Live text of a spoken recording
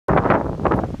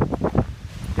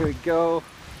Here we go.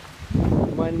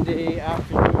 Monday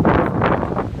afternoon.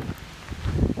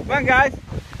 Come on, guys.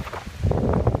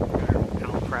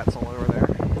 Pound pretzel over there.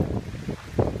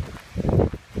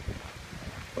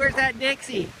 Where's that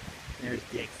Dixie? There's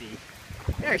Dixie.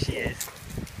 There she is.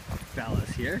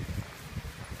 Bella's here.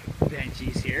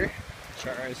 Benji's here.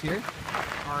 Chara's here.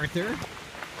 Arthur.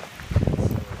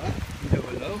 Zola.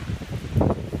 Hello.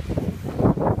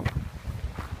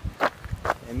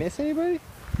 Did I miss anybody?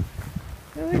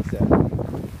 I don't think so.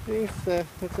 I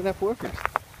think that's enough woofers.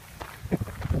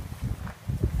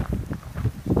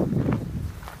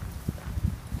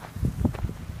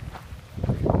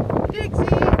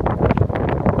 Dixie!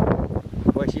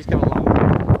 Boy, she's come along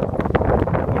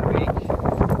 1 week.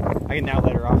 I can now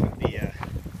let her off of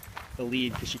the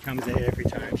lead because she comes in every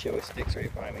time. She always sticks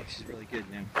right by me. She's really good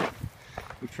now.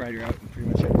 We've tried her out in pretty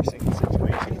much every single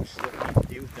situation. She's what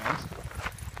we do with dogs.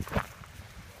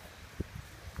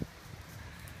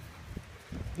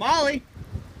 Molly!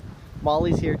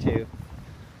 Molly's here too.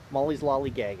 Molly's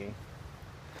lollygagging.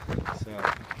 So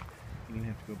I'm gonna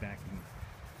have to go back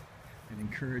and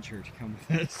encourage her to come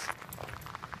with us.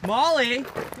 Molly!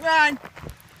 Come on!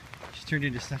 She's turned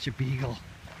into such a beagle.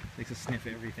 Likes to sniff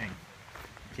everything.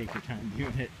 Take your time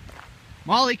doing it.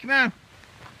 Molly, come on!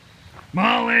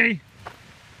 Molly!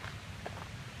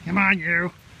 Come on,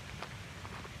 you!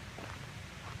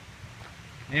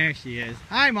 There she is.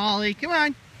 Hi, Molly. Come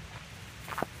on.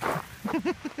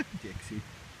 Dixie.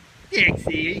 Dixie,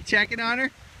 are you checking on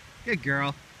her? Good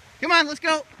girl. Come on, let's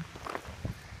go.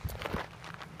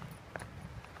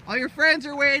 All your friends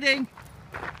are waiting.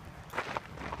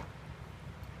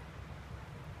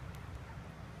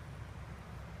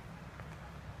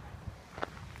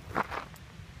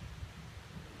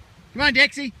 Come on,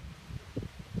 Dixie.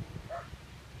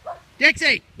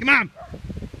 Dixie, come on.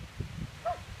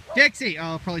 Dixie.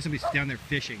 Oh, probably somebody's down there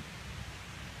fishing.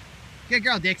 Good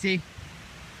girl, Dixie.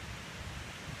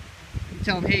 You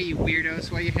tell them, hey, you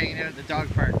weirdos, why are you hanging out at the dog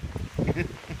park?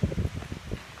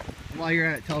 While you're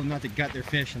at it, tell them not to gut their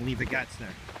fish and leave the guts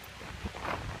there.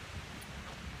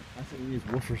 That's what we use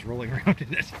woofers rolling around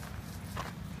in it.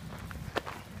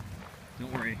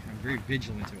 Don't worry, I'm very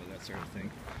vigilant about that sort of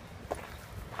thing.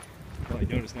 Well, I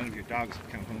noticed none of your dogs have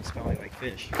come home smelling like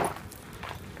fish.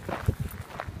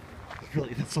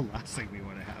 Really, that's the last thing we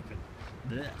want to happen.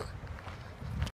 Blech.